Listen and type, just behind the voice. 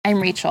I'm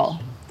Rachel,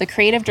 the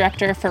creative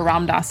director for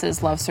Ram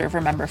Dass's Love Serve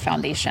Remember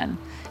Foundation,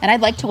 and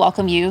I'd like to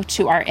welcome you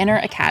to our Inner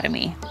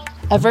Academy,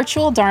 a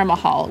virtual Dharma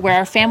hall where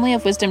our family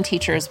of wisdom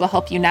teachers will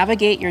help you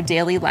navigate your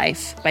daily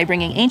life by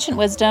bringing ancient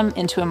wisdom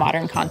into a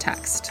modern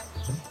context.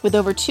 With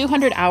over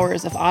 200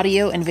 hours of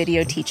audio and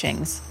video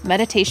teachings,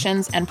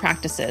 meditations, and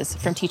practices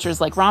from teachers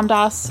like Ram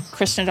Dass,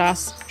 Krishna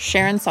Das,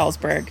 Sharon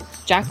Salzberg,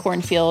 Jack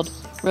Kornfield,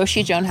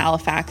 Roshi Joan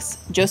Halifax,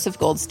 Joseph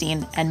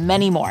Goldstein, and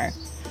many more,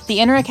 the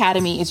Inner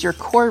Academy is your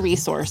core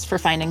resource for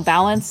finding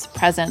balance,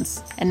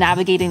 presence, and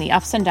navigating the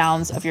ups and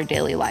downs of your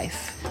daily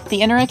life.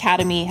 The Inner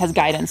Academy has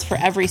guidance for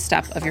every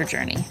step of your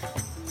journey.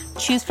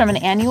 Choose from an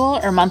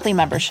annual or monthly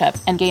membership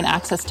and gain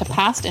access to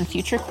past and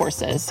future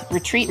courses,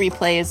 retreat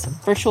replays,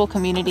 virtual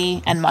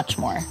community, and much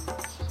more.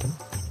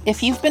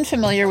 If you've been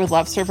familiar with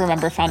Love Serve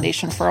Remember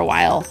Foundation for a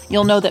while,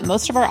 you'll know that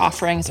most of our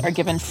offerings are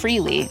given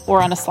freely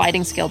or on a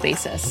sliding scale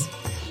basis.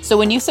 So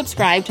when you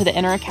subscribe to the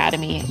Inner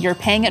Academy, you're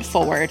paying it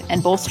forward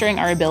and bolstering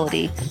our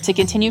ability to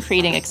continue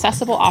creating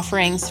accessible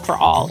offerings for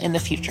all in the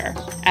future,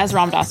 as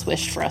Ram Dass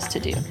wished for us to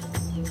do.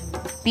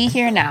 Be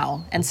here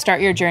now and start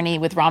your journey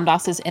with Ram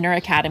Dass's Inner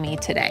Academy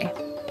today.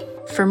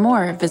 For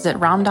more, visit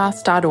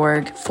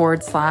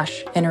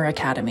ramdass.org/Inner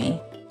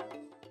Academy.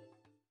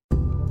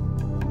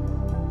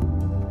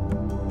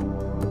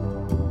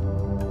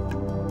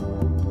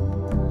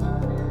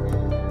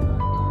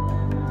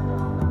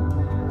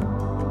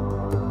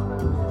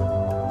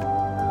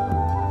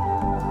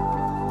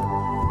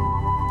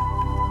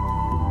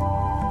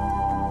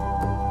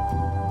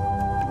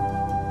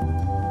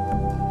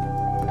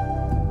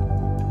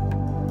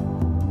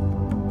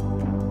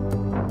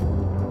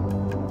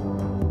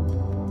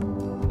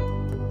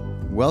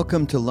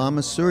 Welcome to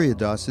Lama Surya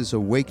Das's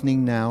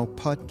Awakening Now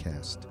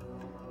podcast.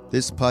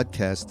 This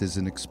podcast is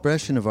an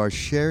expression of our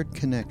shared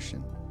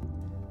connection.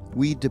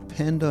 We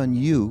depend on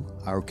you,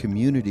 our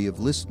community of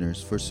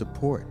listeners, for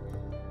support.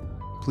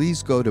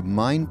 Please go to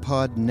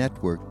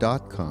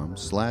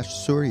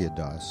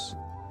mindpodnetwork.com/suryadas,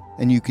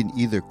 and you can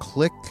either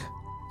click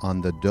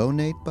on the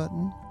donate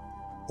button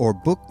or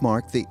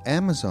bookmark the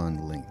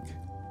Amazon link.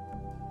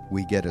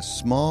 We get a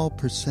small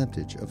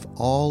percentage of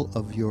all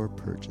of your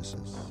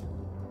purchases.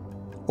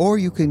 Or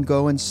you can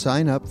go and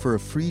sign up for a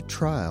free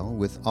trial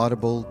with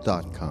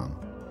audible.com.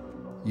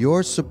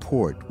 Your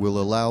support will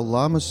allow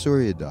Lama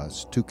Surya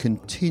Das to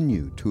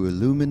continue to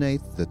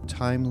illuminate the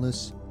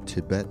timeless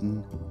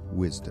Tibetan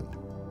wisdom.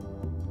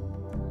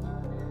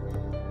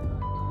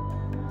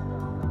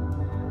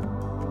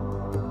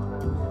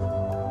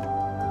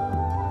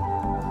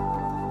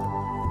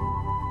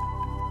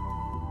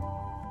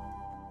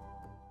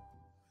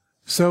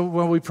 So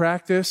when we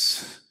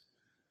practice,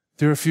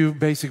 there are a few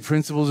basic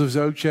principles of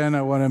Dzogchen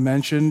I want to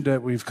mention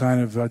that we've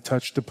kind of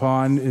touched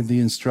upon in the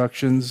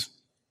instructions.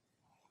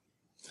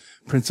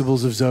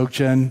 Principles of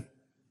Dzogchen.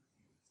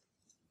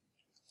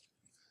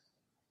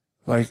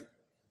 Like,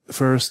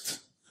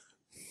 first,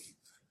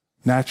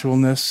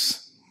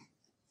 naturalness.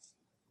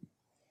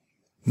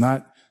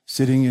 Not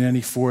sitting in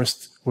any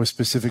forced or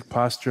specific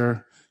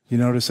posture. You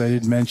notice I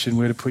didn't mention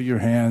where to put your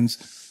hands.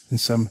 In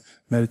some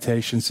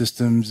meditation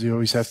systems, you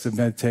always have to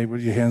meditate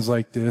with your hands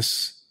like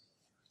this,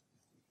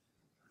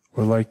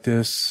 or like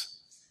this,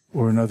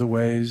 or in other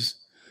ways,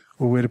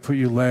 or where to put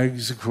your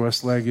legs,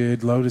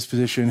 cross-legged, lotus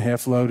position,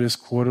 half lotus,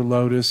 quarter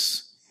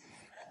lotus,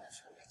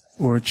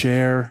 or a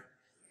chair,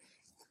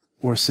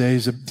 or say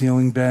a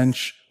kneeling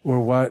bench,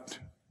 or what.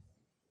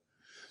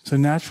 So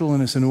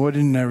naturalness and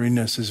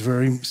ordinariness is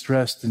very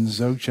stressed in the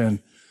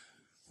Dzogchen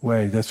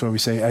way. That's why we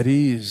say at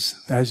ease,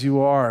 as you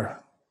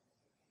are,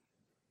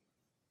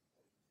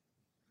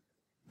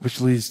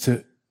 which leads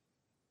to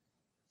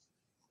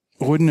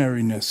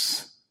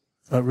ordinariness.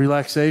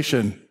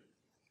 Relaxation.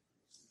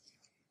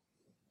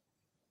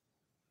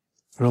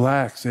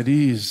 Relax, at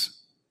ease.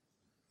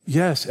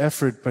 Yes,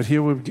 effort, but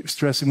here we're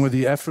stressing more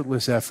the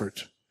effortless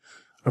effort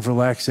of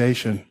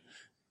relaxation.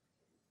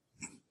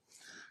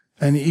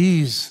 And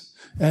ease.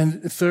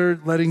 And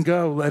third, letting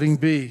go, letting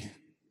be.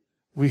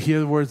 We hear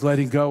the words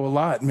letting go a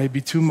lot,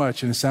 maybe too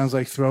much, and it sounds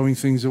like throwing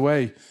things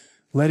away.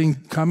 Letting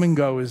come and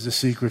go is the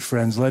secret,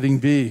 friends. Letting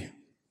be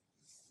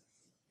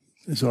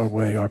is our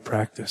way, our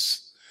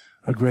practice.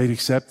 A great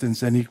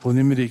acceptance and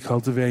equanimity,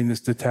 cultivating this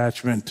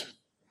detachment,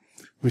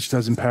 which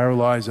doesn't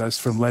paralyze us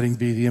from letting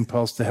be the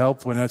impulse to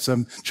help when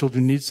some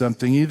children need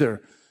something either.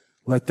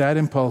 Let that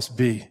impulse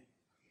be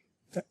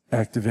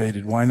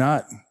activated. Why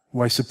not?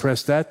 Why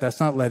suppress that? That's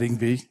not letting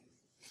be.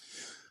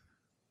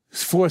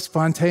 Fourth,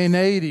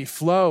 spontaneity,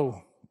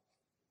 flow.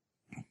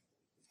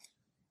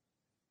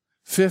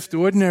 Fifth,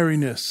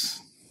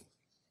 ordinariness.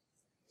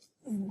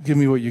 Give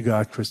me what you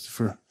got,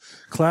 Christopher.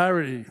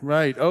 Clarity,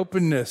 right,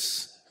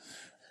 openness.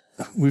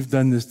 We've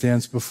done this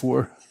dance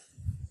before.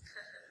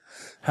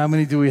 How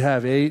many do we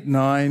have? 8,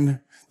 9?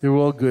 They're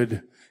all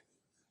good.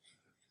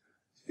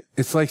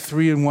 It's like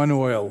 3-in-1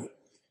 oil.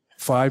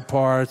 5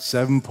 parts,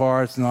 7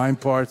 parts, 9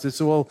 parts. It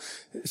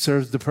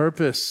serves the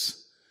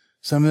purpose.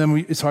 Some of them,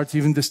 it's hard to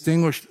even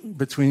distinguish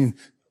between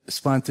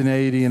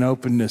spontaneity and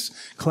openness.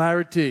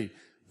 Clarity.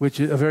 which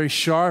is a very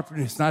sharp,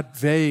 it's not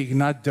vague,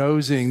 not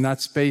dozing,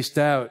 not spaced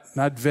out,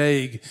 not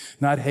vague,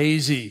 not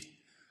hazy.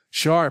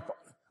 Sharp,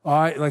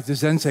 eye, like the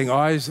Zen saying,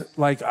 eyes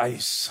like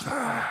ice.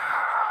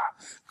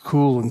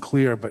 Cool and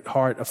clear, but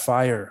heart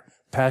afire,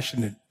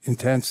 passionate,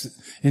 intense,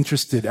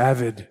 interested,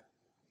 avid,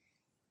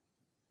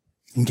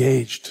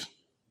 engaged,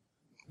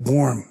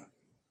 warm,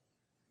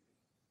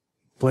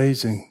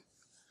 blazing.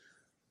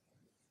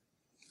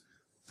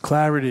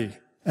 Clarity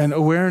and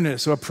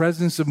awareness or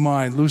presence of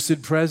mind,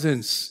 lucid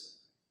presence.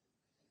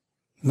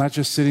 Not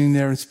just sitting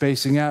there and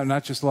spacing out,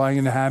 not just lying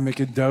in the hammock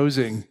and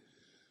dozing,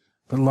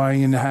 but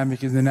lying in the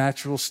hammock in the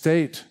natural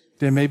state.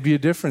 There may be a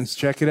difference.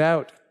 Check it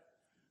out.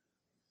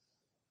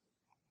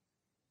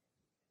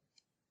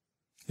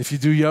 If you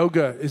do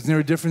yoga, isn't there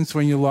a difference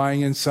when you're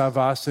lying in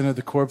savasana,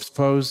 the corpse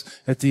pose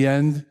at the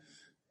end,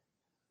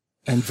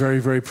 and very,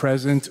 very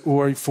present,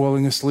 or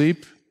falling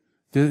asleep?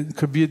 There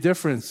could be a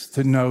difference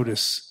to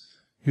notice.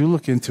 You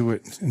look into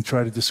it and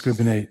try to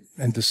discriminate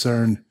and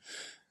discern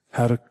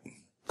how to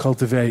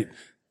cultivate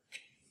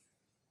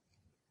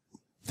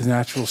the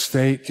natural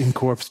state in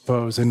corpse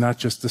pose and not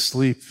just the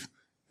sleep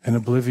and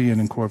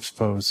oblivion in corpse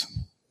pose.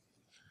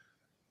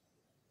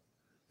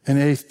 And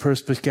eighth,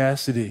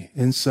 perspicacity,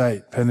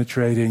 insight,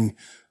 penetrating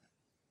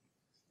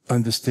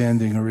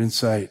understanding or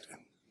insight,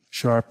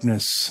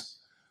 sharpness,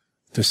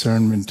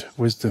 discernment,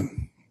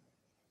 wisdom.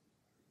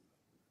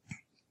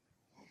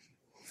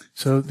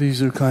 So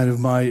these are kind of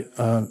my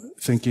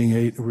thinking,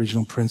 8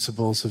 original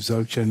principles of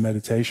Dzogchen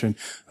meditation.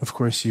 Of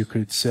course, you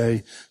could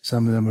say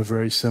some of them are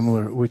very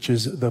similar, which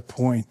is the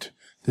point.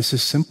 This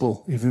is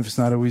simple, even if it's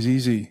not always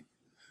easy.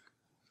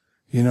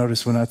 You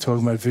notice we're not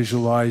talking about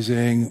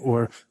visualizing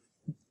or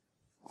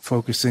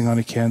focusing on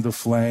a candle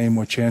flame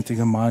or chanting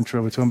a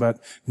mantra. We're talking about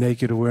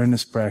naked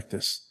awareness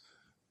practice.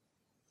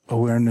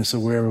 Awareness,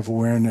 aware of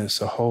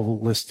awareness, a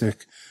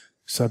holistic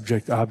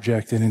subject,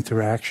 object, and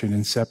interaction,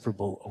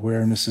 inseparable.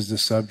 Awareness is the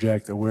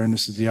subject,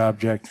 awareness is the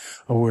object,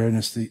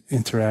 awareness the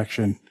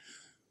interaction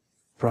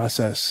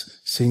process.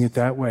 Seeing it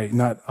that way,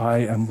 not I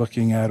am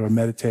looking at or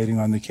meditating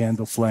on the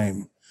candle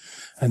flame,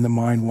 and the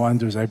mind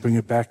wanders, I bring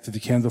it back to the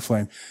candle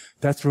flame.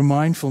 That's for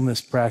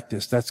mindfulness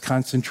practice. That's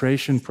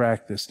concentration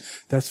practice.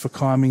 That's for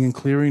calming and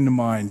clearing the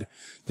mind.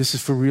 This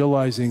is for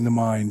realizing the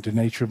mind, the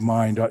nature of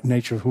mind,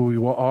 nature of who we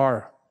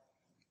are,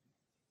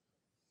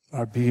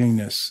 our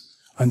beingness.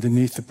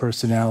 Underneath the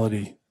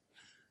personality,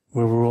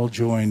 where we're all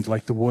joined,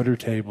 like the water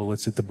table,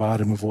 it's at the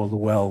bottom of all the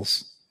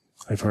wells,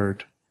 I've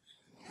heard.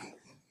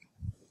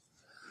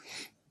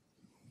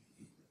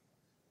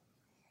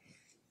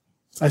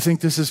 I think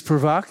this is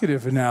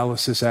provocative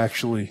analysis,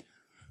 actually.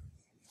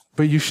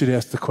 But you should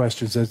ask the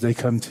questions as they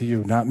come to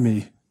you, not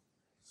me.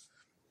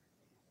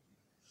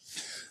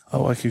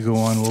 Oh, I could go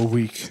on all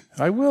week.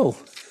 I will.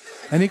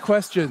 Any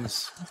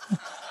questions?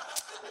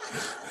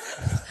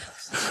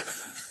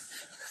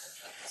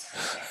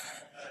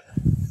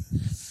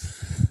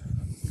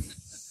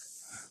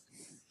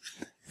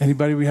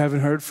 Anybody we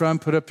haven't heard from?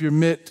 Put up your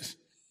mitt.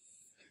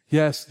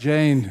 Yes,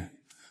 Jane.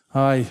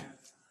 Hi.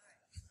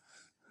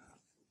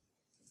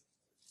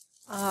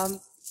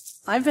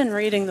 I've been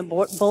reading the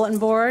bulletin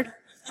board.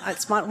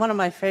 It's one of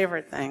my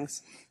favorite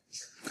things.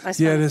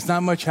 Yeah, there's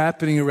not much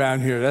happening around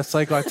here. That's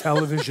like our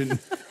television.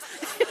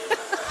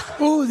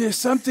 Oh, there's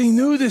something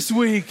new this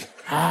week.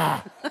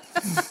 Well,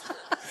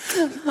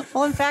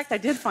 in fact, I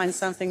did find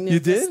something new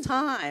this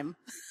time.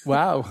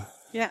 Wow.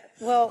 Yeah,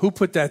 well... Who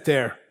put that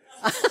there?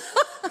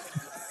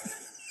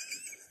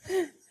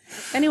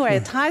 Anyway,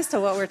 it ties to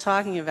what we're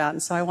talking about,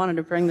 and so I wanted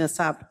to bring this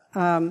up.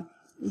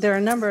 There are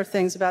a number of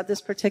things about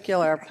this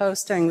particular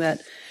posting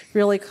that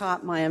really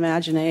caught my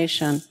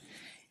imagination.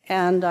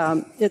 And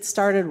it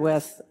started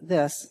with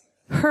this: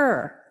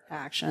 her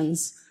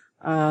actions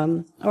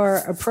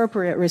or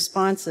appropriate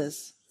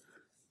responses.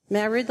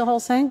 May I read the whole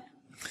thing?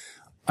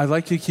 I'd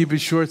like to keep it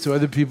short so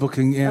other people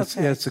can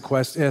ask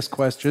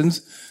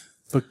questions.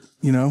 But,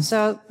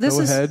 so this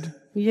go ahead.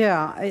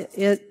 Yeah,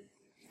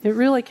 it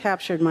really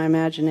captured my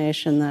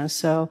imagination, though.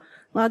 So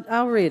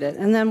I'll read it,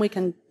 and then we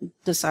can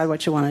decide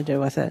what you want to do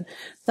with it.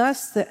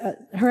 Thus,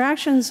 her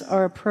actions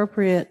are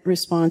appropriate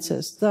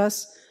responses.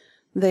 Thus,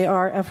 they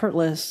are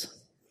effortless.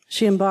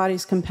 She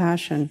embodies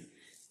compassion,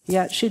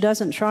 yet she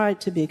doesn't try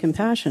to be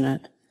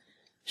compassionate.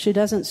 She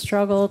doesn't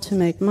struggle to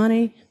make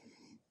money.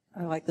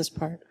 I like this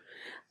part.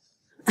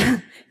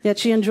 Yet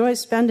she enjoys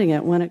spending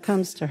it when it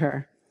comes to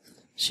her.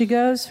 She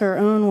goes her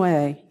own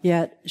way,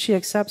 yet she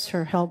accepts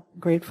her help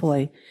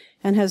gratefully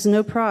and has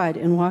no pride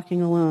in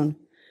walking alone.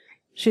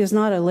 She is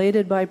not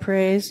elated by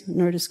praise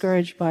nor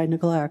discouraged by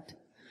neglect.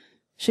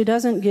 She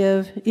doesn't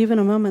give even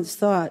a moment's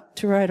thought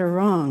to right or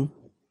wrong.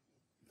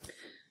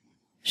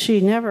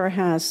 She never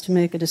has to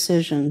make a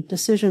decision.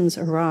 Decisions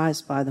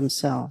arise by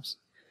themselves.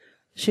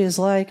 She is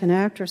like an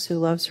actress who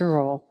loves her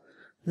role.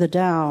 The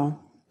Tao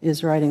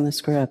is writing the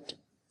script.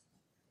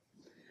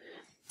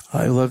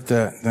 I love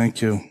that.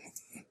 Thank you.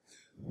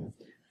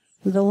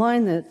 The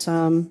line that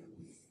I'm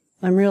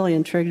really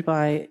intrigued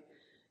by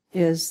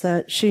is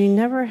that she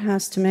never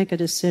has to make a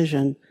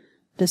decision.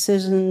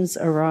 Decisions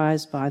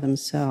arise by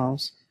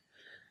themselves.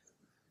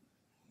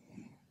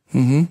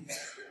 It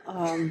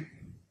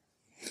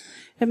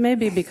may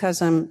be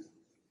because we're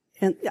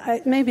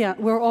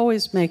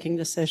always making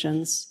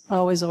decisions,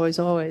 always,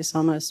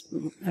 almost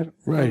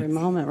every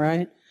moment,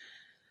 right?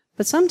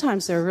 But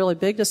sometimes there are really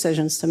big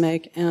decisions to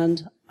make,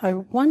 and I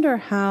wonder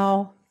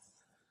how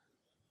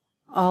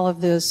all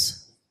of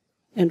this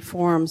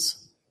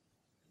informs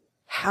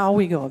how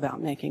we go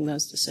about making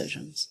those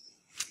decisions.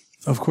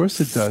 Of course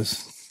it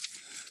does.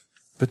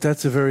 But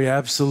that's a very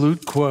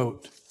absolute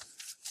quote.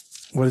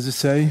 What does it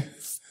say?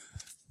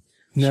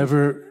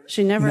 Never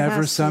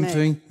has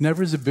something.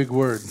 Never is a big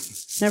word.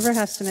 Never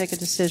has to make a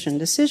decision.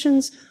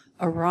 Decisions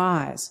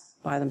arise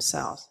by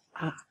themselves.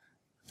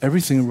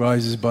 Everything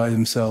arises by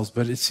themselves,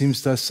 but it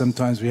seems to us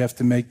sometimes we have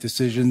to make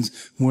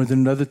decisions more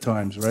than other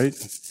times, right?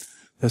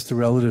 That's the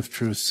relative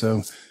truth.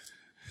 So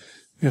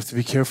we have to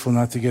be careful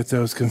not to get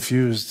those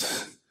confused.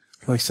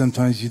 Like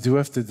sometimes you do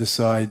have to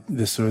decide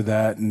this or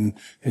that, and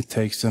it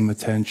takes some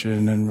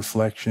attention and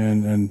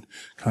reflection and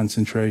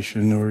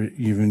concentration, or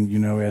even,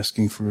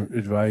 asking for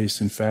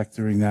advice and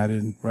factoring that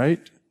in,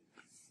 right?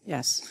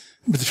 Yes.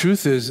 But the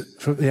truth is,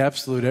 for the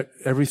absolute,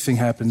 everything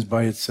happens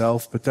by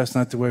itself, but that's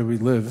not the way we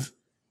live.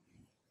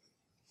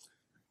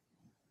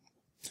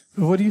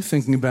 What are you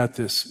thinking about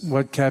this?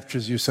 What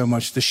captures you so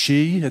much? The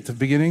she at the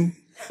beginning?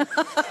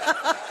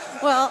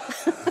 Well,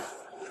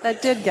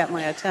 that did get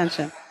my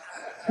attention.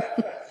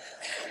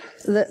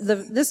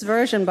 This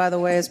version, by the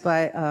way, is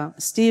by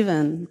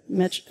Stephen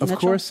Mitchell. Of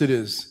course it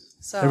is.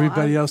 So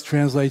everybody else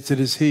translates it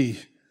as he.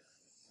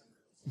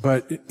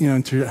 But,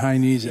 in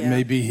Chinese, it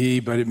may be he,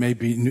 but it may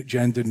be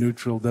gender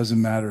neutral,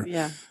 doesn't matter.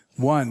 Yeah.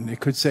 One, it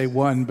could say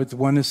one, but the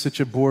one is such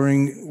a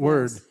boring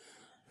word.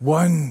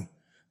 One,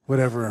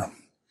 whatever.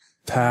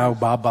 Tao,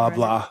 blah, blah,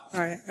 blah.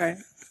 Right.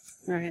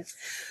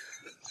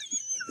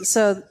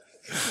 So,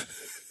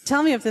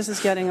 tell me if this is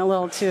getting a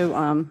little too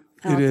out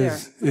there.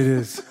 It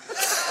is.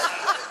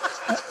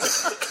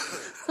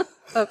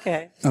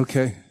 Okay.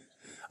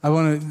 I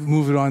want to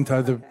move it on to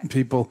other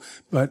people,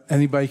 but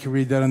anybody can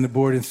read that on the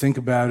board and think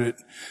about it.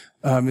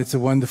 It's a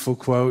wonderful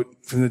quote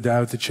from the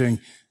Tao Te Ching.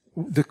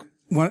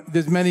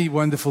 There's many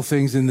wonderful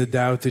things in the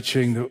Tao Te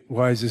Ching, the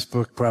wisest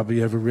book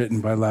probably ever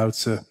written by Lao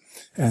Tzu,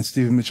 and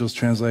Stephen Mitchell's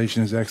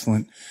translation is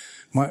excellent.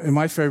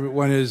 My favorite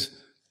one is,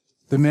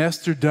 the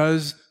master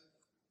does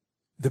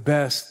the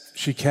best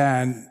she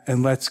can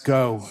and lets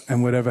go,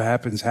 and whatever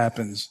happens,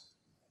 happens.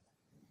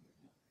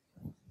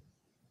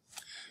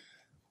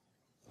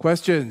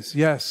 Questions?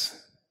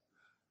 Yes.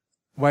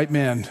 White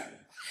man.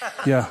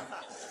 Yeah.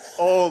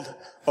 Old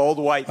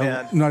white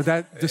man. No,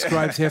 that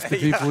describes half the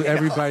people,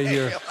 everybody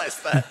here. I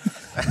realize that.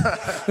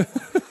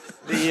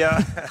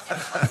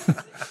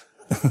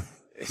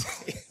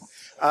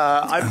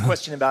 I have a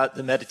question about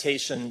the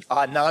meditation,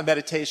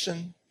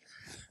 non-meditation.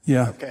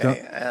 Yeah.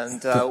 Okay.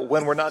 And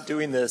when we're not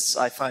doing this,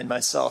 I find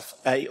myself,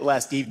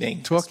 last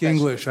evening. Talk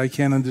English. I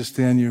can't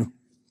understand you.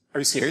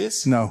 Are you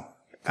serious? No.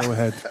 Go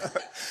ahead.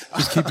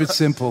 Just keep it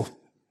simple.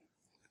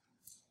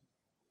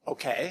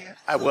 Okay,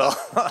 I will.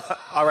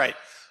 All right.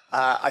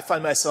 I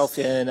find myself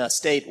in a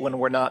state when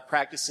we're not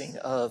practicing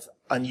of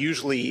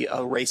unusually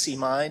racy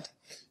mind,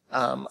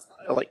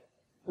 like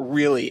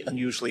really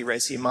unusually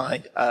racy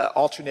mind,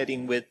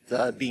 alternating with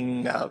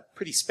being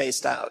pretty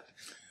spaced out,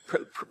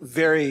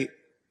 very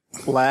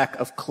lack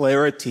of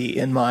clarity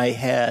in my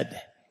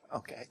head.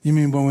 Okay. You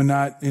mean when we're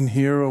not in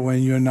here, or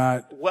when you're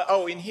not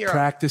in here,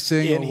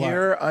 practicing? In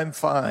here, I'm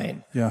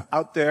fine. Yeah.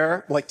 Out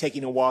there, like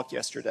taking a walk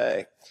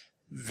yesterday,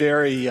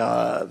 very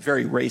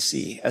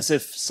racy, as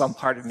if some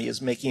part of me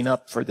is making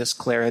up for this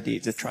clarity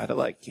to try to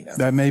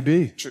That may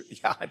be.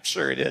 Yeah, I'm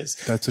sure it is.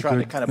 That's a trying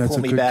good, to kind of that's pull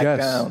a me good back guess.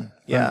 down.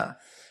 Yeah. Right.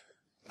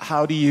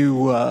 How do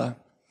you?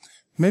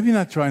 Maybe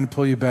not trying to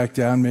pull you back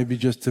down. Maybe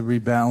just to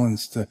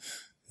rebalance the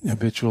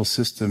habitual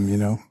system.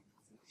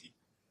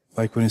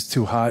 Like when it's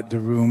too hot in the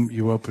room,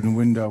 you open the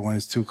window. When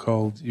it's too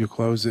cold, you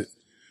close it.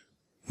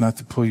 Not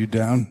to pull you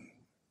down.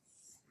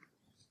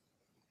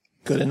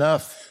 Good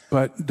enough.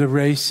 But the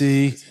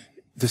racy,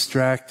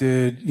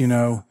 distracted,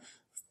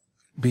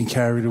 being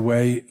carried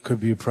away could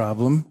be a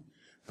problem.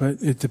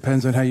 But it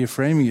depends on how you're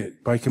framing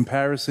it. By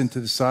comparison to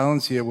the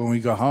silence here, when we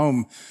go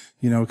home,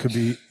 it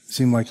could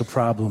seem like a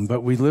problem.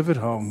 But we live at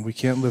home. We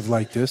can't live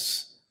like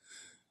this.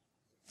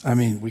 I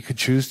mean, we could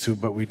choose to,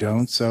 but we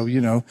don't. So,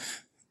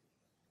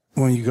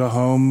 when you go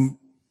home,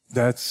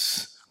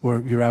 or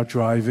you're out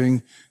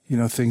driving,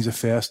 things are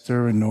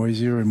faster and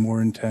noisier and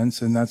more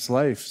intense, and that's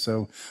life.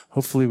 So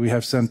hopefully we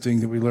have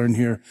something that we learn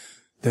here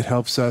that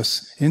helps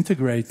us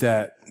integrate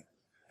that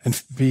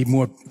and be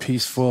more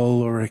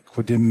peaceful or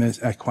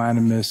equanimous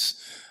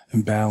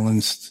and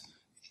balanced.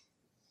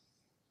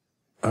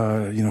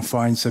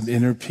 Find some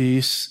inner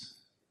peace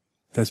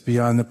that's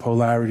beyond the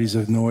polarities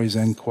of noise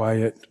and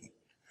quiet.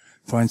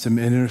 Find some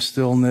inner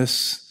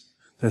stillness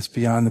that's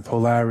beyond the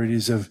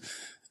polarities of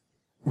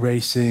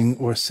racing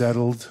or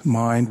settled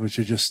mind, which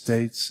are just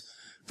states.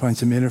 Find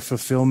some inner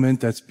fulfillment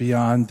that's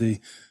beyond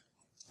the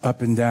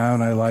up and down,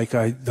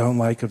 I don't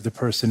like of the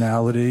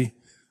personality,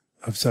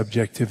 of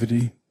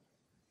subjectivity.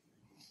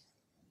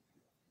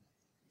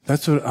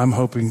 That's what I'm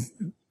hoping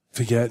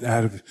to get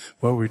out of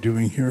what we're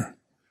doing here.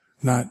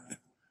 Not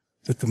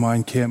that the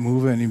mind can't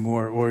move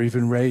anymore, or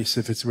even race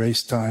if it's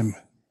race time.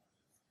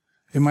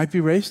 It might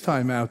be race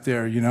time out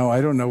there,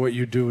 I don't know what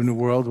you do in the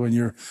world when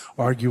you're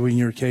arguing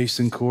your case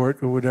in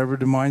court or whatever.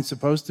 The mind's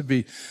supposed to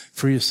be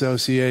free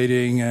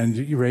associating, and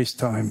race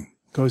time.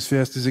 Go as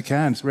fast as it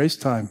can. It's race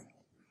time.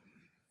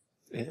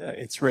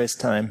 It's race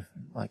time,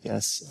 I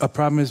guess. A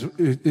problem is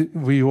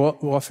we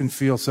often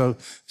feel so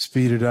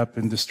speeded up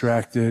and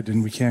distracted,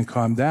 and we can't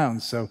calm down.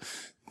 So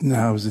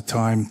now is the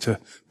time to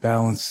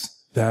balance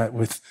that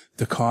with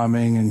the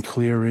calming and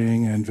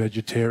clearing and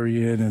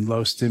vegetarian and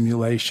low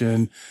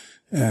stimulation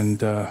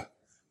and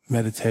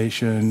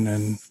meditation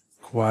and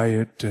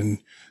quiet and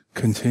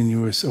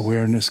continuous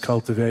awareness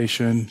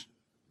cultivation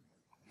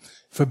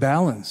for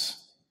balance.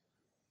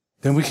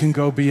 Then we can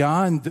go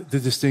beyond the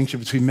distinction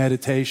between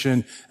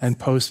meditation and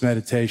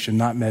post-meditation,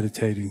 not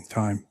meditating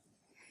time.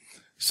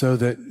 So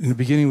that in the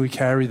beginning we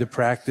carry the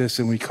practice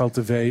and we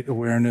cultivate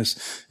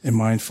awareness and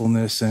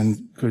mindfulness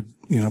and good,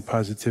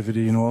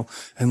 positivity and all.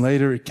 And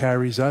later it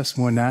carries us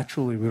more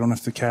naturally. We don't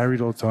have to carry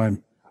it all the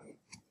time.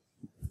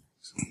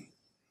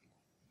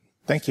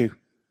 Thank you.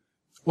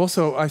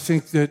 Also, I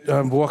think that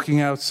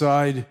walking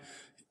outside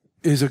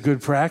is a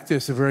good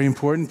practice, a very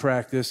important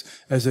practice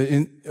as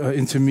an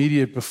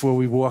intermediate before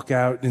we walk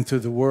out into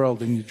the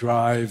world and you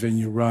drive and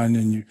you run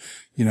and you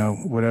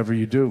whatever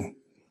you do.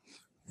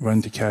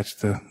 Run to catch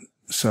the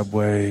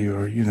subway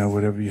or,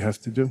 whatever you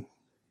have to do.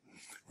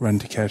 Run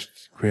to catch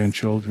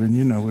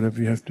grandchildren, whatever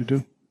you have to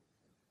do.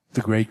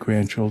 The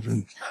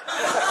great-grandchildren.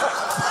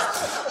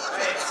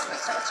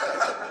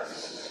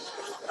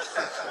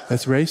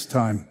 That's race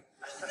time.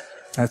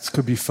 That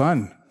could be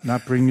fun,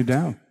 not bring you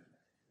down.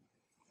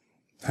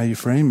 How you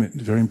frame it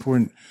is very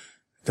important.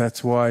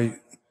 That's why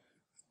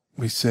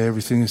we say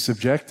everything is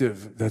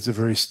subjective. That's a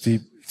very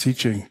steep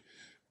teaching.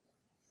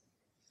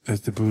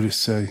 As the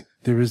Buddhists say,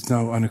 there is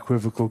no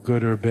unequivocal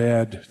good or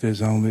bad.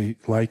 There's only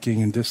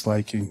liking and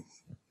disliking.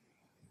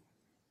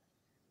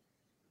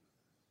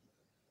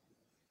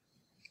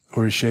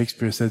 Or as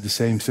Shakespeare said the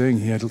same thing.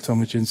 He had so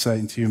much insight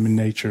into human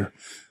nature.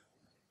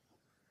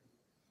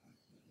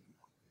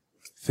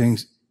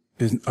 Things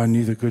are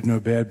neither good nor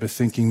bad, but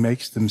thinking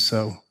makes them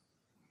so.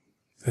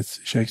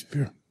 That's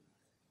Shakespeare.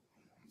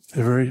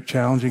 A very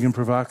challenging and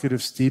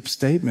provocative, steep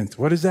statement.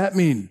 What does that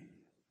mean?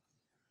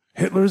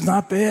 Hitler's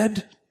not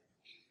bad?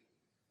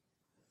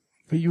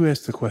 But you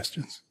ask the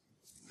questions.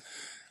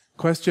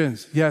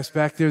 Questions? Yes,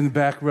 back there in the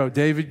back row.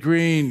 David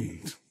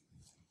Green.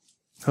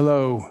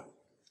 Hello.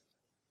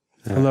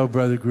 Hello,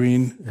 Brother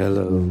Green.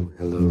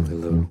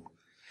 Hello.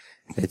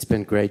 It's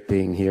been great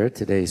being here.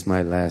 Today's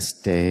my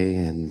last day,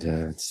 and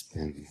it's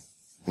been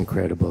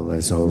incredible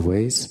as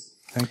always.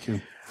 Thank you.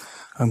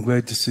 I'm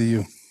glad to see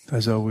you,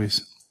 as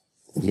always.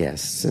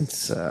 Yes,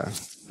 since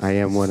I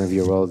am one of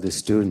your oldest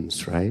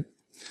students, right?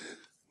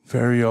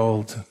 Very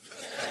old.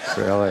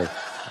 Really?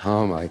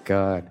 Oh, my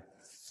God.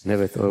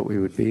 Never thought we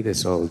would be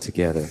this old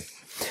together.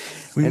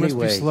 We must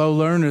be slow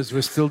learners.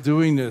 We're still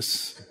doing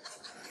this.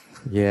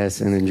 Yes,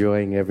 and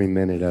enjoying every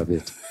minute of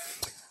it.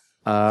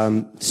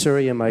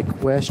 Surya, my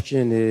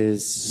question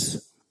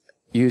is,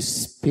 you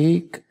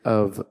speak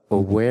of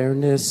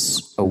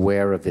awareness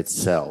aware of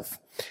itself.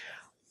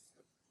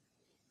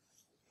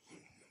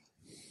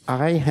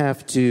 I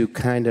have to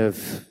kind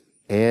of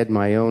add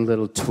my own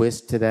little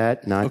twist to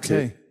that, not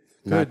to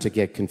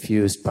get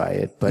confused by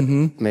it, but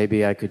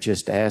maybe I could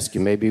just ask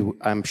you,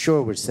 I'm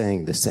sure we're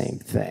saying the same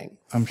thing.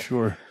 I'm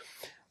sure.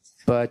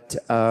 But,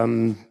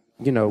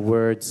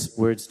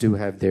 words do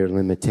have their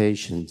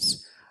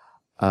limitations.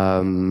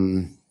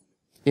 In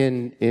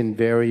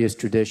various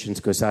traditions,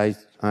 because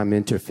I'm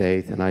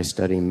interfaith and I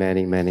study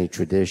many, many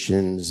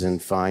traditions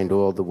and find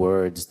all the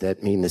words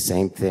that mean the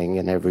same thing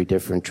in every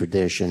different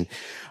tradition.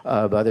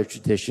 Other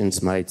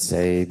traditions might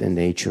say the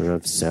nature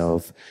of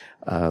self.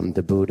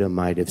 The Buddha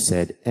might have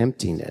said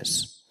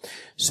emptiness.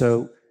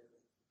 So,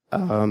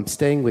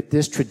 staying with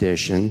this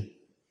tradition,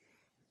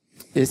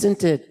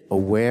 isn't it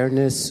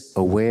awareness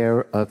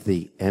aware of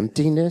the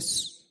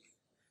emptiness?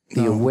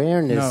 The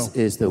awareness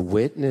is the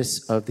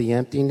witness of the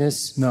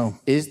emptiness? No.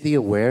 Is the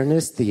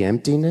awareness the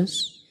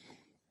emptiness?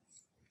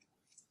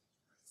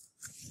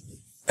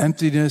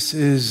 Emptiness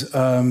is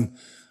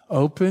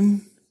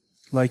open,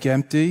 like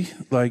empty,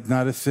 like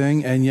not a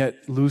thing, and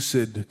yet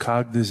lucid,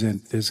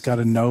 cognizant. It's got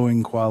a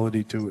knowing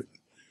quality to it.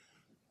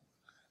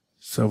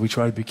 So we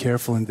try to be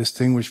careful and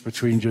distinguish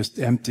between just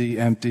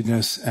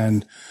emptiness,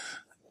 and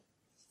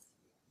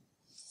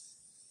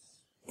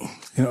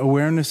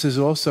awareness is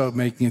also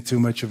making it too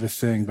much of a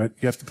thing, but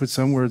you have to put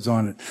some words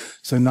on it.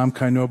 So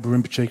Namkhai Nobu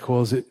Rinpoche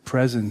calls it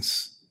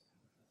presence.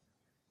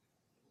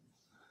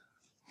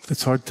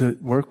 It's hard to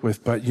work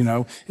with, but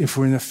if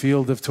we're in a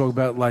field of talk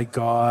about like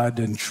God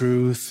and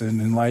truth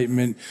and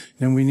enlightenment,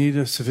 then we need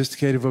a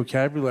sophisticated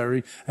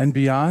vocabulary and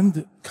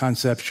beyond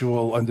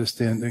conceptual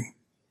understanding.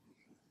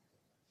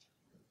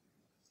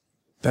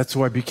 That's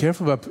why be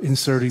careful about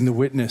inserting the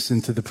witness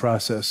into the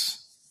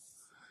process.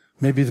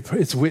 Maybe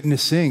it's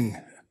witnessing.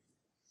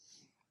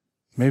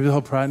 Maybe the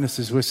whole practice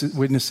is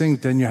witnessing.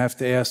 Then you have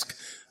to ask,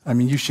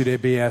 you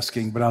should be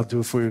asking, but I'll do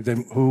it for you.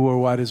 Then who or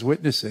what is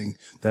witnessing?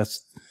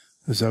 That's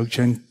the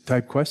Dzogchen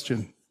type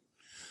question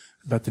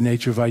about the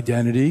nature of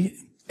identity,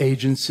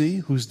 agency,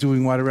 who's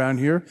doing what around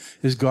here?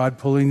 Is God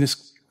pulling the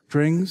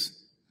strings?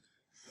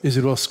 Is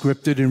it all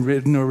scripted and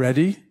written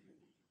already?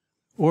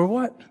 Or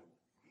what?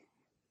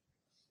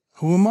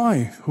 Who am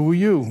I? Who are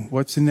you?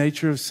 What's the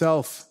nature of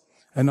self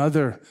and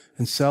other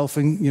and self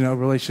and,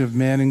 relation of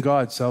man and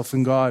God, self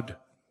and God?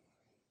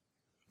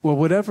 Well,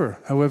 whatever,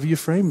 however you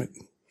frame it.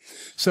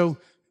 So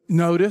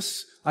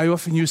notice, I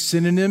often use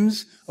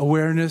synonyms: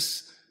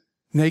 awareness,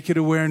 naked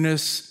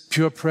awareness,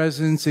 pure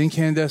presence,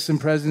 incandescent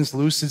presence,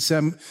 lucid,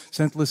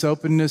 senseless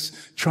openness,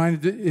 trying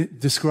to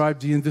describe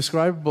the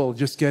indescribable,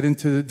 just get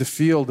into the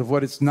field of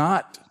what it's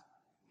not.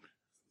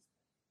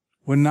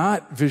 We're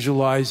not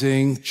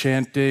visualizing,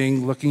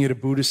 chanting, looking at a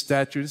Buddhist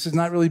statue. This is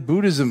not really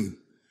Buddhism.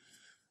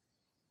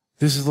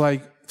 This is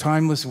like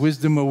timeless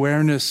wisdom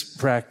awareness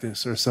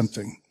practice or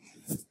something,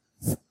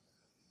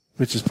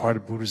 which is part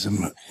of Buddhism,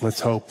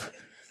 let's hope.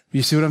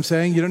 You see what I'm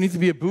saying? You don't need to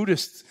be a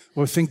Buddhist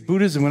or think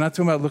Buddhism. We're not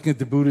talking about looking at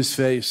the Buddha's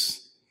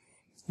face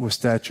or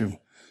statue.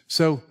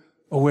 So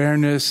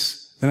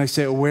awareness, then I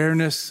say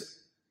awareness,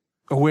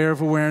 aware of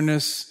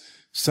awareness,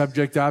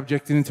 subject,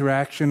 object, and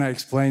interaction. I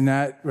explain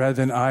that rather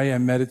than I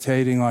am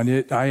meditating on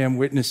it. I am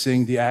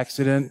witnessing the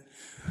accident.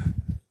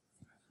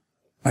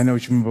 I know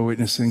what you mean by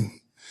witnessing.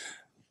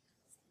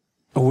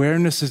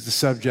 Awareness is the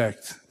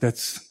subject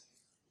that's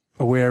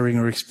awareing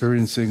or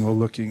experiencing or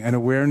looking. And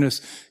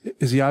awareness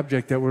is the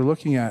object that we're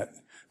looking at.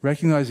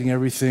 Recognizing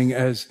everything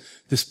as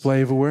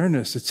display of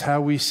awareness. It's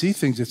how we see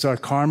things. It's our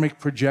karmic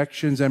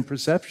projections and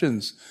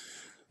perceptions.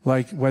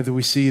 Like whether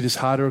we see it as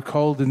hot or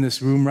cold in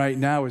this room right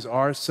now is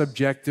our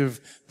subjective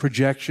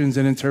projections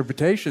and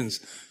interpretations.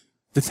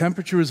 The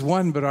temperature is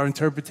one, but our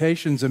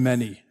interpretations are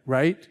many,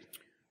 right?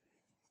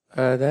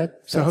 So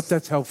I hope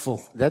that's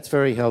helpful. That's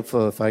very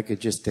helpful. If I could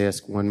just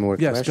ask one more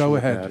question go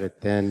ahead. About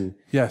it, then.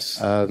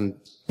 Yes.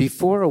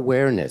 Before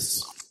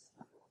awareness,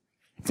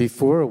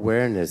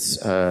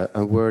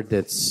 a word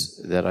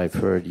that I've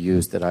heard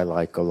used that I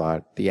like a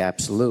lot, the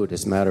absolute.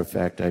 As a matter of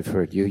fact, I've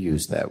heard you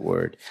use that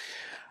word.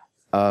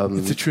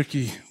 It's a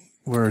tricky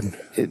word.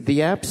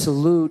 The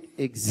absolute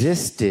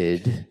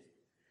existed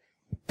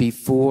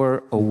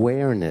before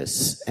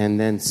awareness, and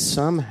then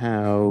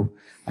somehow,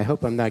 I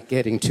hope I'm not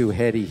getting too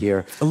heady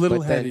here. A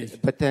little heady.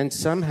 But then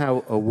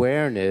somehow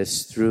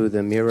awareness, through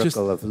the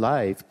miracle of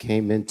life,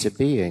 came into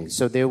being.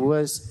 So there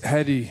was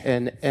heady.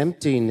 An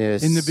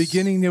emptiness. In the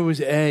beginning, there was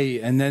A,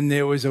 and then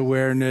there was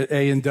awareness,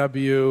 A and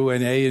W,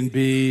 and A and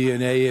B,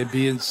 and A and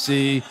B and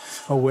C,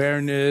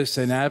 awareness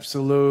and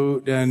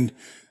absolute, and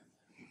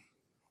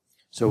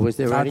so was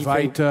there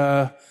anything?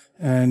 Advaita,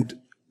 and,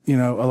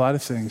 a lot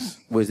of things.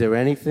 Was there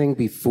anything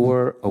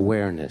before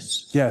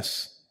awareness?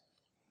 Yes.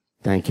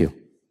 Thank you.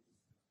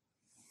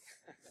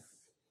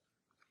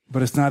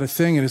 But it's not a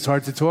thing, and it's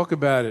hard to talk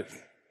about it.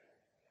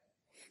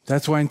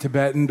 That's why in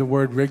Tibetan, the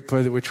word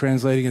Rigpa that we're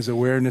translating as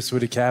awareness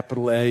with a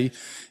capital A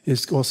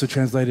is also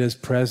translated as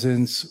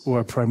presence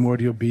or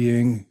primordial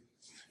being.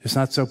 It's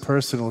not so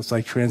personal. It's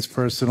like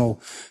transpersonal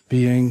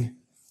being.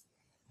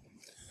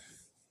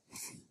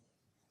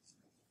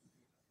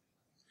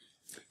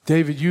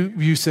 David,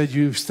 you said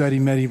you study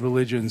many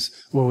religions,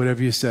 or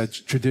whatever you said,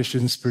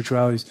 traditions,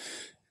 spiritualities.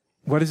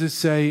 What does it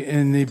say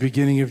in the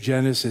beginning of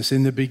Genesis?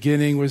 In the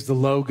beginning was the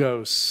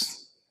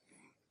Logos.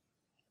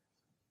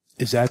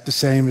 Is that the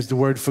same as the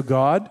word for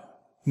God?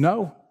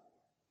 No.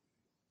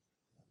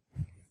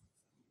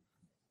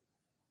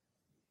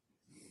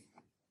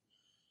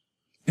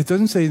 It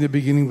doesn't say in the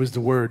beginning was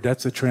the Word.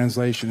 That's a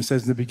translation. It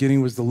says in the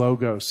beginning was the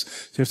Logos. So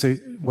you have to say,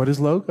 what is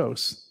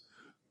Logos?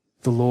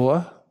 The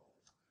law?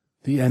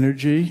 The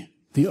energy,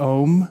 the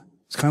Om.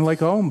 It's kind of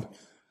like Om.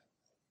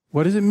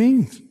 What does it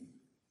mean?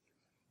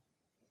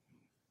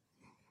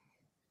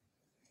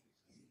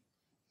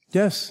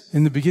 Yes,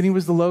 in the beginning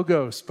was the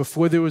Logos,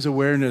 before there was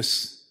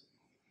awareness.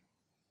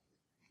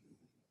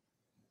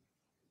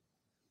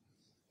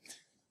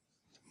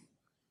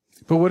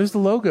 But what is the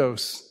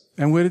Logos?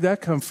 And where did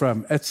that come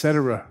from?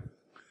 Etc.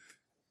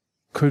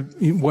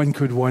 One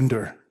could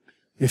wonder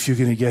if you're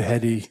going to get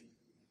heady.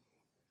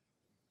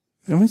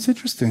 It's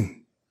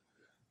interesting.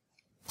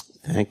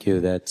 Thank you.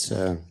 That's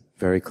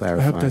very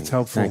clarifying. I hope that's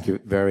helpful. Thank you.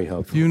 Very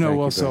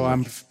helpful.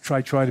 I'm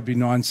try to be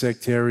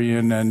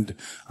non-sectarian, and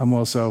I'm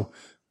also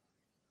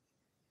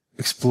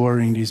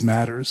exploring these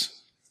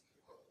matters.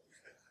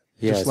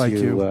 Yes, just like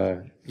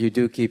you. You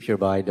do keep your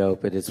mind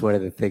open. It's one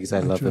of the things I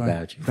love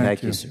about you.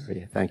 Thank you, sir.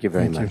 Thank you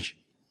very much.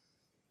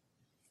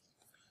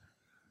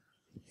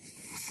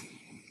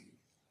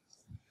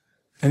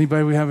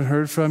 Anybody we haven't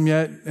heard from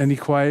yet? Any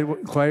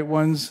quiet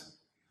ones?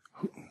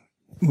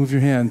 Move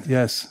your hand.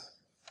 Yes.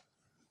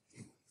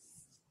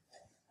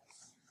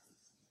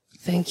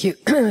 Thank you.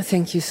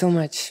 Thank you so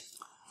much.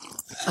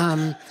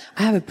 I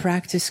have a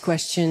practice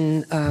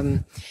question.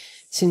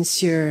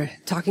 Since you're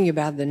talking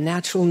about the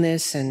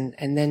naturalness, and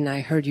then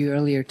I heard you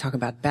earlier talk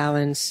about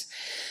balance,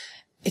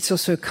 it's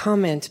also a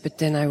comment, but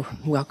then I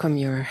welcome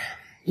your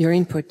your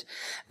input.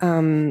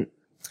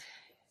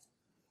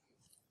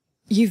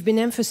 You've been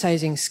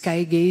emphasizing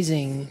sky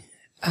gazing,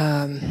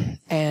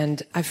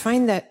 and I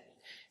find that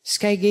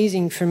sky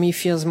gazing for me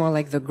feels more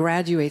like the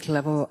graduate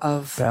level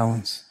of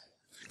balance.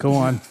 Go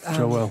on,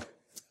 Joelle.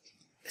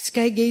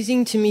 Sky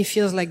gazing to me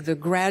feels like the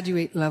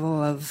graduate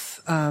level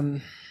of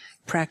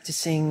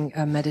practicing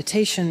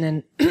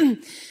meditation,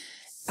 and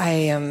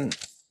I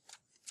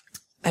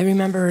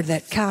remember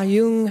that Carl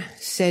Jung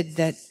said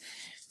that.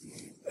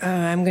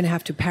 I'm going to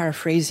have to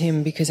paraphrase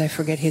him because I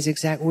forget his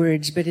exact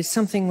words, but it's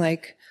something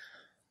like,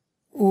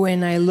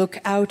 when I look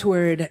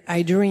outward,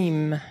 I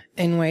dream,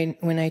 and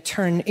when I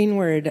turn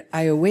inward,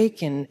 I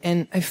awaken.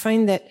 And I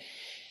find that...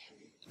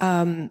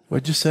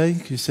 What'd you say?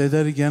 Can you say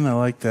that again? I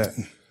like that.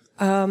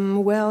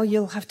 Well,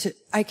 you'll have to...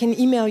 I can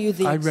email you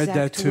the exact words. I read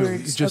that too.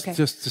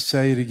 Just to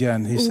say it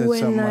again. He said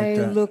something like that.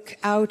 When I look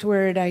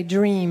outward, I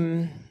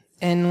dream,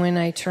 and when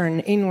I turn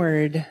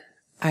inward,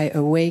 I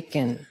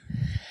awaken.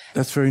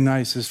 That's very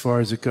nice as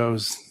far as it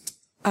goes.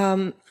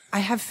 I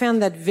have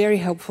found that very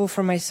helpful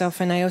for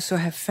myself, and I also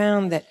have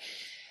found that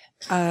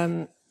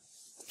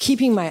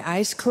keeping my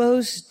eyes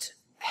closed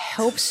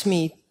helps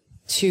me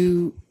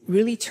to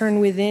really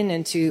turn within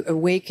and to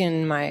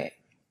awaken my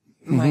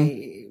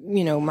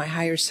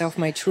higher self,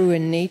 my true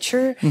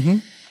nature. Mm-hmm.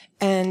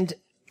 And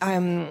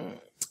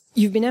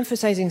you've been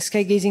emphasizing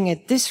sky gazing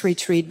at this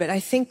retreat, but I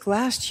think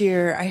last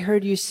year I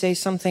heard you say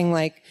something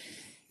like,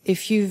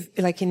 if you've,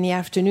 like in the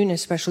afternoon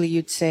especially,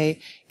 you'd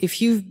say,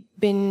 if you've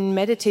been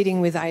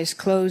meditating with eyes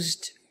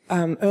closed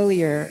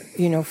earlier,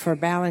 for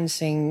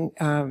balancing,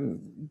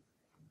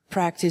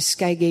 practice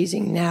sky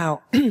gazing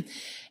now.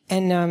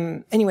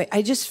 And anyway,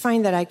 I just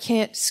find that I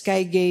can't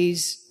sky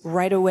gaze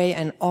right away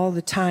and all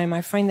the time.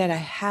 I find that I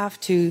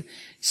have to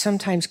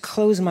sometimes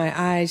close my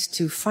eyes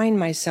to find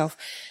myself,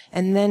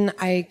 and then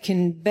I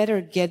can better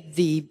get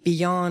the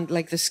beyond,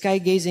 like the sky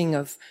gazing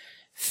of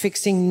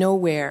fixing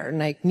nowhere,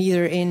 like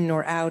neither in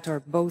nor out or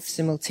both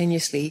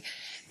simultaneously.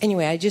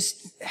 Anyway, I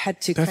just had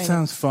to That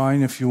sounds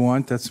fine if you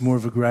want. That's more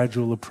of a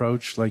gradual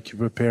approach, like you're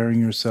preparing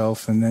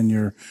yourself and then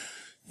you're,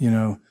 you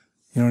know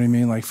what I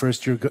mean? Like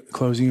first you're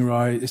closing your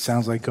eye. It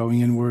sounds like going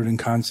inward and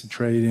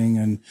concentrating,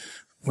 and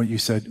what you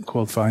said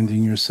called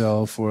finding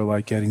yourself, or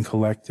like getting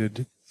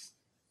collected,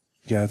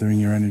 gathering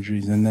your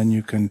energies. And then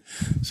you can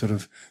sort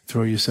of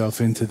throw yourself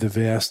into the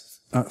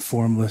vast,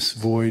 formless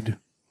void.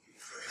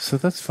 So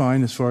that's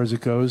fine as far as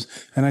it goes.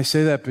 And I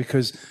say that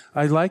because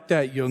I like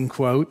that Jung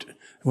quote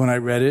when I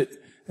read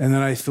it. And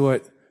then I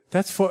thought,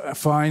 that's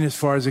fine as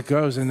far as it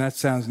goes. And that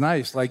sounds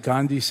nice. Like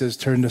Gandhi says,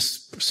 turn the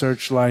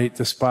searchlight,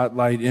 the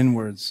spotlight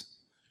inwards.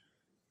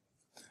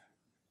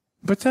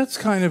 But that's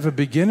kind of a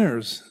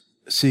beginner's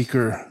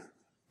seeker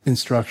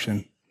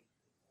instruction.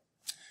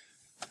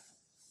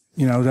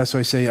 That's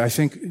why I say, I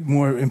think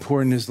more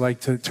important is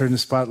like to turn the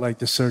spotlight,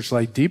 the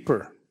searchlight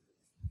deeper.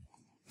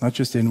 Not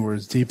just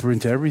inwards, deeper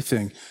into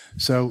everything.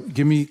 So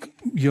give me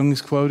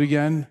Jung's quote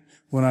again.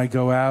 When I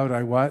go out,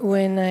 I what?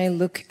 When I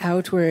look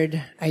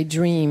outward, I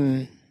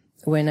dream.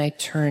 When I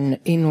turn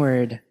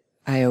inward,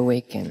 I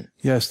awaken.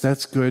 Yes,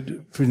 that's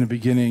good from the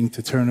beginning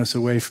to turn us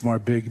away from our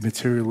big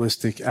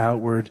materialistic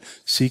outward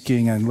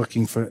seeking and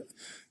looking for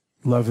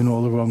love in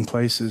all the wrong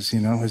places,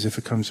 as if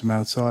it comes from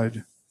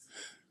outside.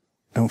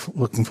 And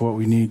looking for what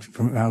we need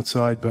from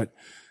outside. But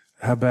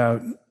how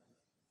about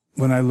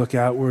when I look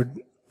outward,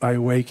 I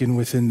awaken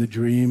within the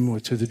dream, or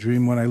to the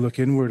dream. When I look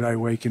inward, I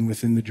awaken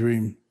within the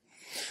dream.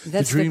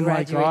 That's the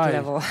graduate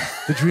level.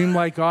 The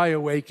dream-like eye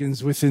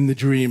awakens within the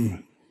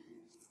dream.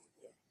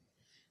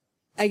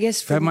 I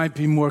guess that might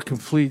be more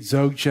complete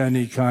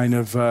Dzogchen-y kind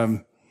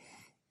of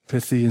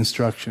pithy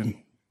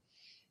instruction.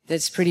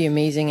 That's pretty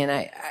amazing.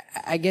 And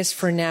I guess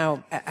for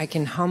now, I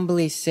can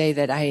humbly say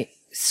that I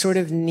sort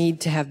of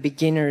need to have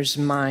beginner's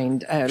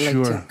mind,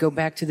 sure. To go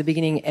back to the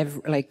beginning,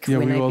 when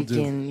I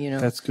begin, do.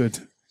 That's good.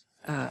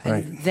 Right.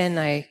 And then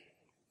I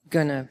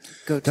gonna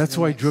go to That's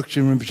why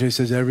Drukchen Rinpoche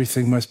says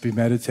everything must be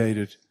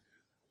meditated,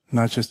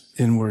 not just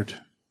inward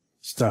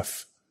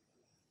stuff,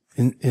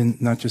 in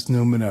not just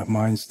noumena,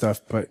 mind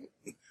stuff,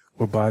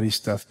 or body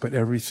stuff, but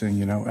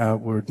everything,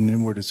 outward and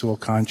inward. It's all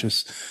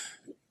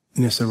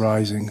consciousness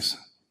arisings.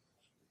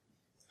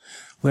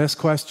 Last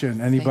question.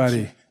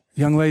 Anybody?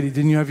 Young lady,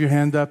 didn't you have your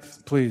hand up?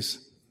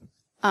 Please.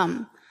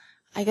 I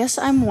guess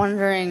I'm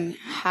wondering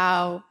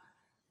how,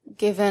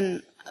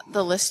 given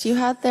the list you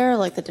had there,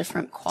 like the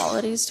different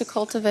qualities to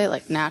cultivate,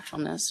 like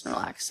naturalness and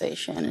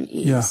relaxation and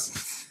ease.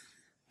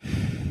 Yeah.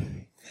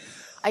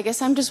 I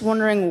guess I'm just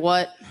wondering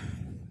what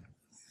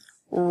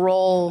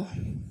role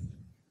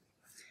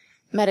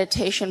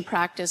meditation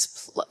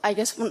practice, I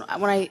guess when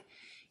I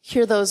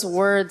hear those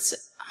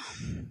words,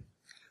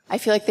 I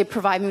feel like they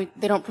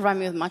don't provide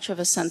me with much of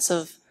a sense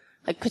of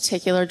like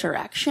particular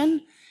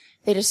direction.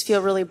 They just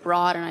feel really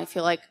broad, and I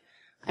feel like,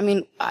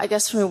 I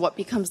guess for me, what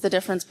becomes the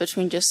difference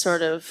between just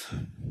sort of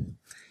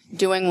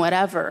doing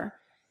whatever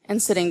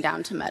and sitting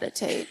down to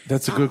meditate?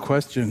 That's a good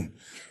question.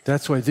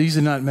 That's why these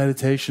are not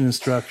meditation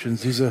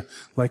instructions. These are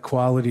like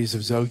qualities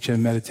of Dzogchen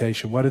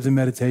meditation. What are the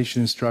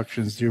meditation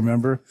instructions? Do you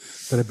remember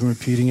that I've been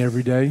repeating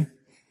every day?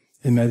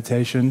 in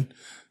meditation.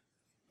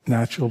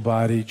 Natural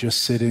body,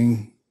 just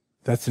sitting,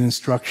 that's an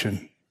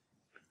instruction,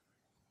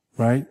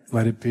 right?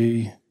 Let it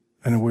be,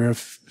 and aware of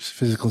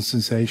physical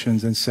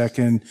sensations. And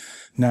second,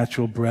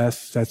 natural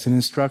breath, that's an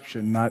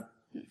instruction, not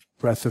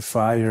breath of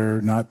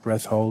fire, not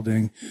breath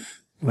holding.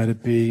 Let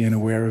it be and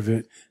aware of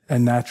it.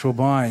 And natural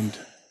mind,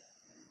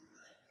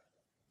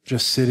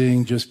 just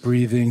sitting, just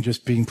breathing,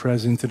 just being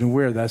present and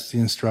aware. That's the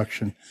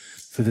instruction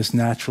for this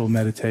natural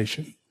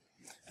meditation.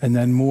 And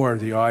then more,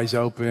 the eyes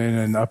open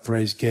and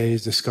upraised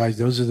gaze, the sky,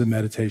 those are the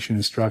meditation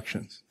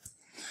instructions.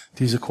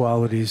 These are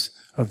qualities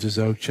of the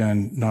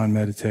Dzogchen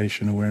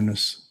non-meditation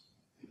awareness.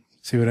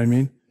 See what I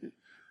mean?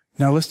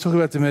 Now let's talk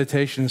about the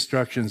meditation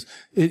instructions.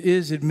 It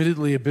is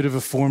admittedly a bit of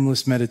a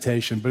formless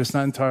meditation, but it's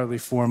not entirely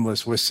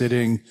formless. We're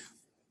sitting,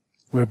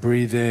 we're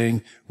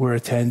breathing, we're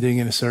attending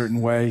in a certain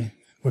way,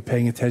 we're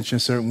paying attention a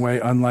certain way,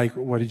 unlike,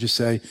 what did you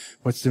say,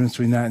 what's the difference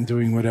between that and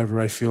doing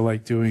whatever I feel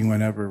like doing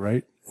whenever,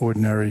 right?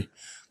 Ordinary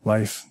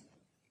life.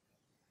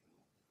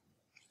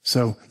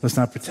 So let's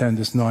not pretend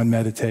this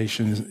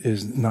non-meditation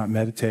is not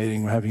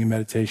meditating. We're having a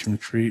meditation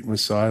retreat. We're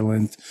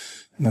silent,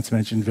 not to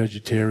mention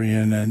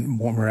vegetarian and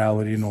more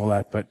morality and all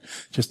that, but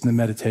just in the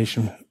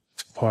meditation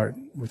part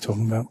we're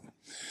talking about.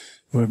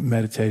 We're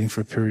meditating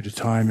for a period of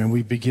time, and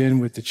we begin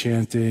with the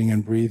chanting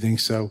and breathing.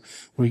 So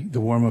the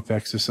warm-up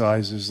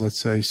exercises, let's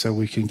say, so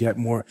we can get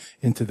more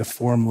into the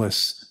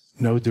formless,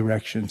 no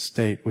direction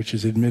state, which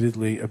is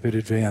admittedly a bit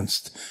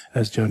advanced,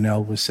 as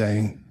Jonelle was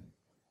saying.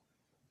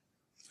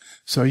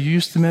 So are you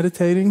used to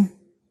meditating?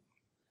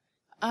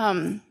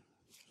 Yeah.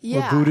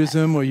 Or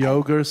Buddhism or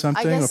yoga or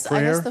something, or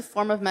prayer? I guess the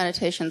form of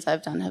meditations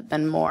I've done have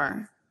been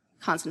more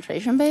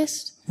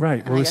concentration-based.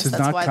 Right. Well, this is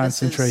not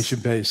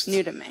concentration-based.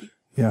 New to me.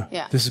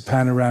 Yeah. This is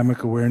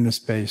panoramic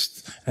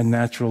awareness-based and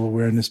natural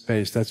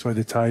awareness-based. That's why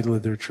the title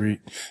of the retreat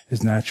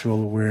is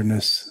Natural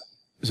Awareness,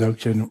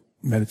 Dzogchen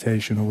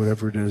Meditation, or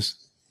whatever it is.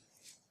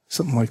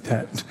 Something like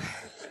that.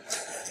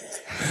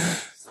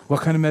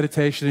 What kind of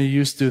meditation are you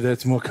used to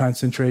that's more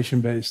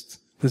concentration-based?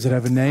 Does it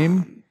have a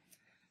name?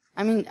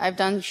 I mean, I've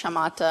done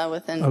shamatha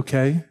within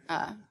the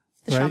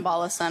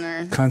Shambhala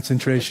Center.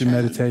 Concentration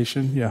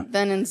meditation, yeah.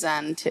 Then in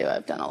Zen, too,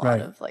 I've done a lot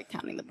of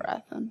counting the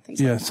breath and things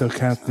like that. Yeah, so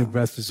counting the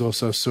breath is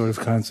also sort of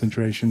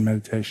concentration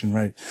meditation,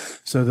 right?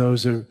 So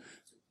those are,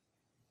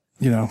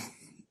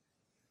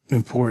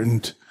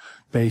 important,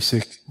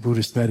 basic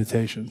Buddhist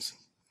meditations.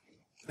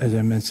 As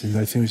I mentioned,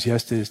 I think it was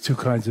yesterday, there's two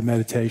kinds of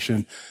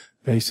meditation.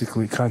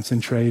 Basically,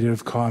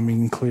 concentrative,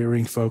 calming,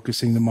 clearing,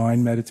 focusing the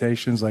mind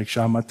meditations like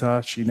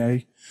shamatha,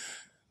 shine.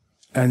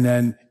 And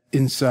then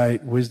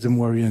insight,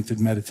 wisdom-oriented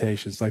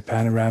meditations like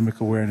panoramic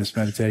awareness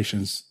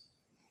meditations.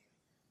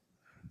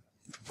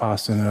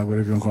 Vipassana,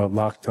 whatever you want to call it,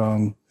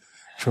 Laktung,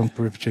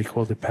 Trungpa Rinpoche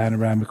called it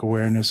panoramic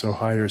awareness or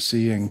higher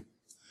seeing.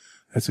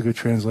 That's a good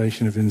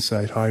translation of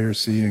insight, higher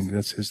seeing.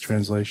 That's his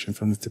translation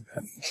from the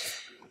Tibetan.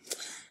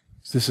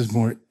 This is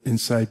more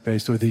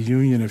insight-based, or the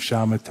union of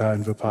shamatha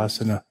and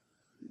vipassana.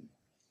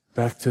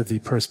 Back to the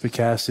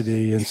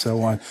perspicacity and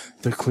so on.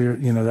 The clear,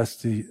 that's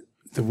the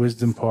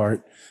wisdom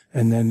part.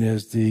 And then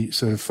there's the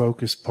sort of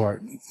focus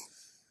part.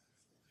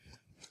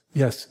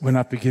 Yes, we're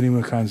not beginning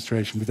with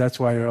concentration, but that's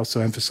why I also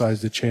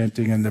emphasize the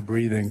chanting and the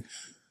breathing.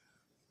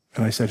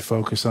 And I said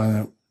focus on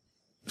the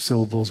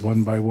syllables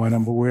one by one.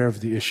 I'm aware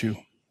of the issue.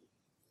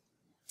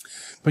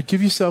 But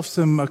give yourself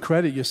some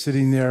credit. You're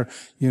sitting there,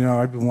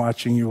 I've been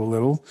watching you a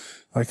little,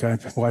 like I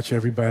watch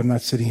everybody. I'm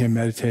not sitting here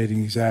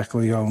meditating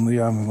exactly only.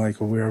 I'm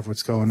aware of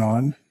what's going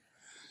on.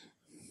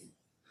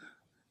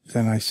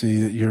 Then I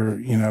see that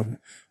you're,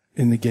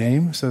 in the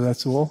game, so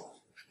that's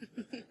all.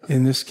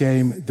 In this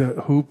game,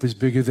 the hoop is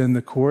bigger than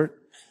the court,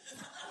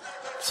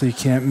 so you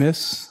can't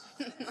miss.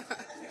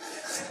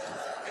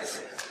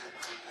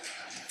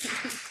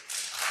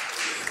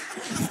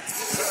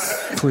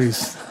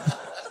 Please.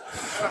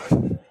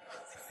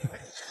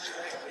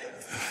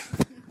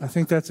 I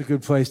think that's a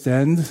good place to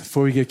end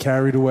before we get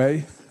carried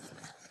away.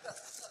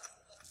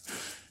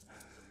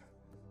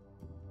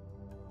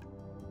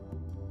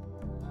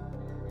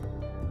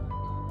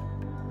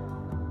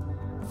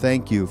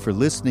 Thank you for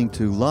listening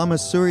to Lama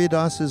Surya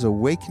Das's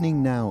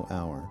Awakening Now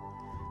Hour.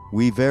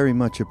 We very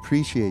much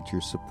appreciate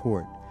your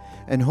support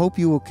and hope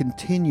you will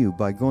continue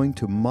by going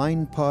to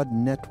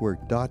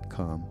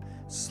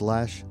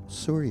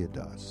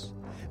mindpodnetwork.com/Suryadas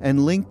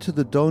and link to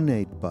the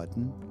donate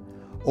button,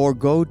 or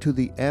go to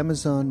the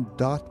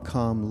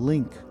Amazon.com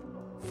link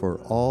for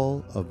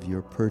all of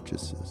your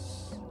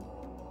purchases.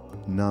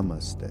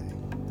 Namaste.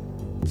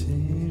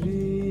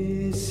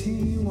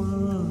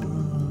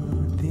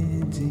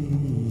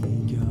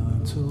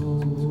 So